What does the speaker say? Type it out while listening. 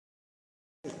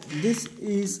This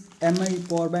is MI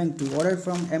Power Bank 2 ordered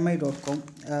from mi.com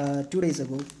 2 days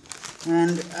ago,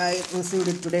 and I received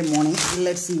it today morning.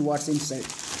 Let's see what's inside.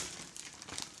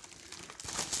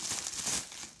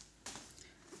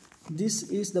 This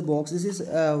is the box. This is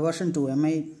version 2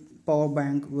 MI Power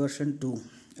Bank version 2,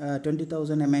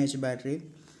 20,000 mAh battery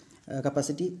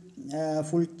capacity,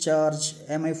 full charge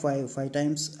MI5 5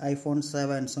 times, iPhone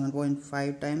 7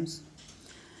 7.5 times,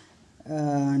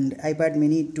 and iPad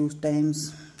mini 2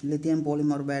 times, lithium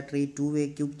polymer battery, two-way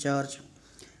quick charge,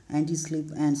 anti-slip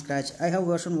and scratch. I have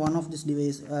version 1 of this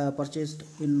device, purchased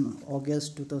in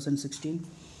August 2016.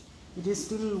 It is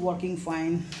still working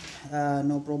fine,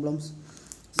 no problems.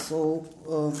 So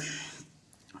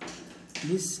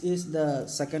this is the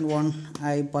second one.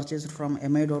 I purchased from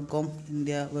mi.com in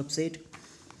their website.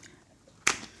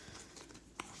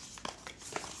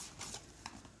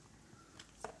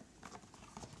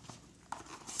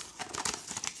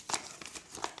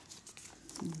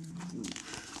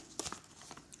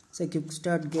 It's a quick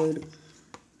start guide,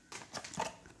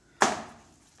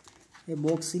 a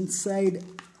box inside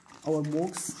our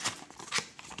box,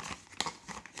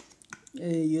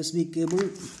 a USB cable,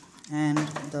 and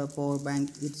the power bank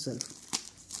itself.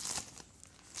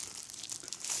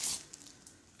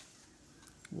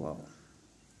 Wow,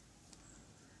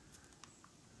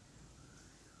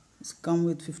 it's come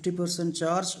with 50%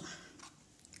 charge.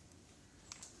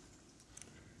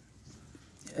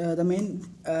 The main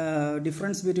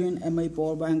difference between MI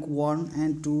Power Bank 1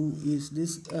 and 2 is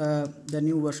this: the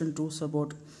new version 2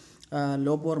 support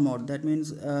low power mode. That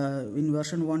means in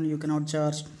version 1 you cannot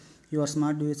charge your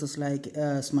smart devices like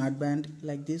smart band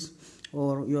like this,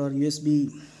 or your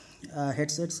USB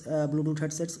headsets, Bluetooth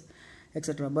headsets,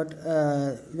 etc. But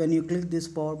when you click this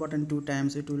power button 2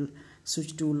 times, it will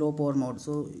switch to low power mode,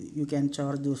 so you can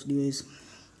charge those devices.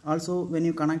 Also, when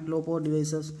you connect low power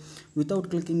devices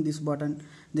without clicking this button,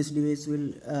 this device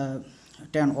will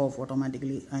turn off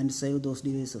automatically and save those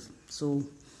devices. So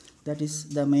that is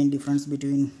the main difference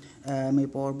between my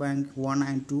power bank 1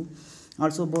 and 2.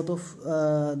 Also, both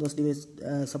of those devices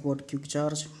support quick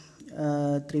charge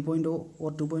 3.0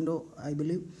 or 2.0, I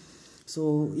believe.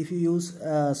 So if you use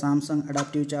Samsung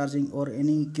adaptive charging or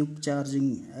any quick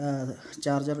charging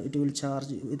charger, it will charge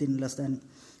within less than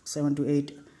 7 to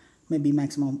 8, maybe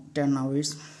maximum 10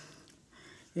 hours.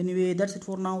 Anyway, that's it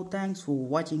for now. Thanks for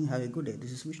watching. Have a good day.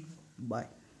 This is Vishnu. Bye.